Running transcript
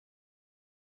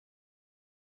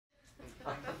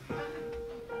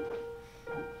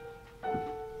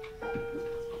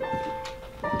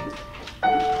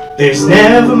There's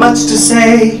never much to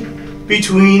say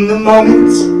between the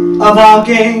moments of our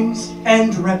games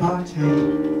and repartee.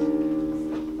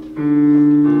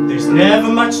 There's never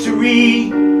much to read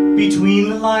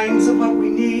between the lines of what we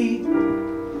need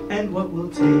and what we'll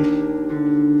take.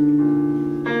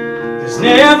 There's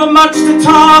never much to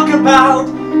talk about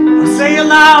or say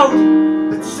aloud,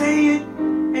 but say it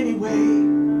anyway.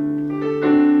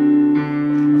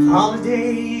 Of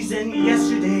holidays and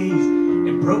yesterdays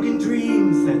and broken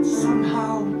dreams that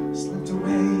somehow slipped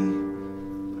away.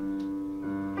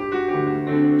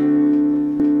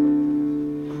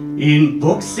 In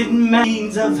books it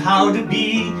means of how to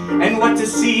be and what to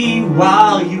see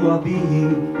while you are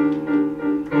being.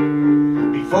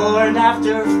 Before and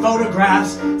after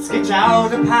photographs sketch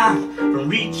out a path from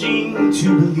reaching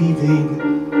to believing.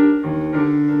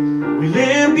 We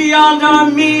live beyond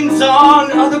our means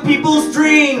on other people's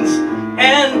dreams,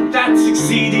 and that's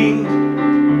succeeding.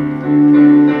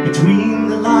 Between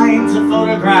the lines of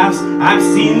photographs, I've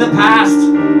seen the past.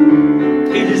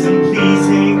 It isn't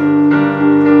pleasing.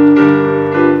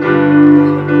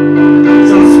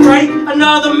 So strike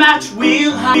another match,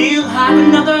 we'll have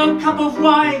another cup of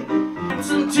wine.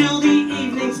 Until the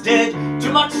evening's dead,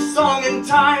 too much song and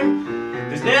time.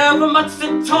 There's never much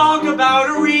to talk about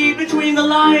or read between the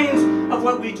lines of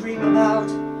what we dream about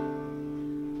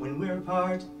when we're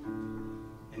apart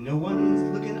and no one's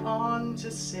looking on to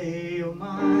say, oh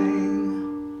mine.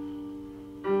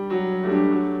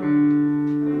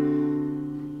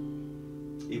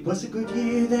 It was a good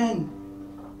year then.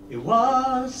 It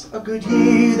was a good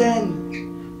year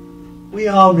then. We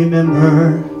all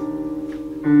remember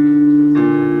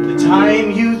the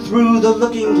time you threw the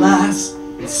looking glass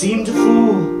and seemed a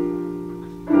fool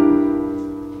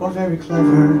or very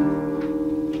clever.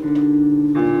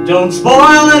 Don't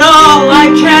spoil it all, I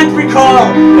can't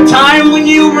recall a time when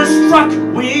you were struck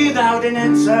without an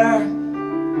answer.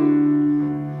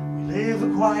 Live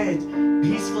a quiet,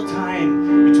 peaceful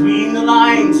time between the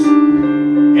lines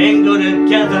and go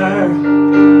together.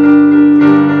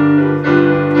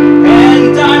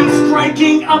 And I'm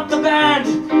striking up the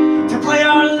band to play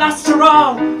our last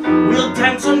hurrah. We'll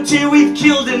dance until we've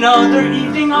killed another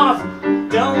evening off.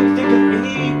 Don't think of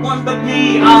anyone but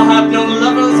me. I'll have no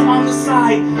lovers on the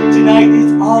side. Tonight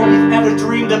is all we've ever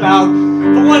dreamed about.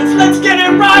 For once, let's get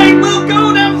it right. We'll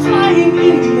go down flying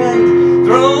in the end.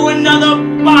 Throw another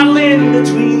bottle in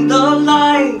between the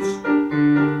lines.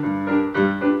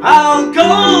 I'll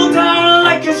go down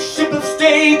like a ship of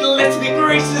state. Let's be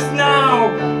gracious now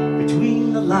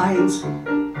between the lines.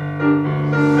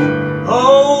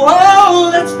 Oh, oh,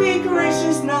 let's be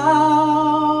gracious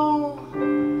now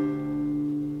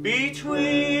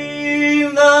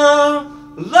between the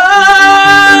lines.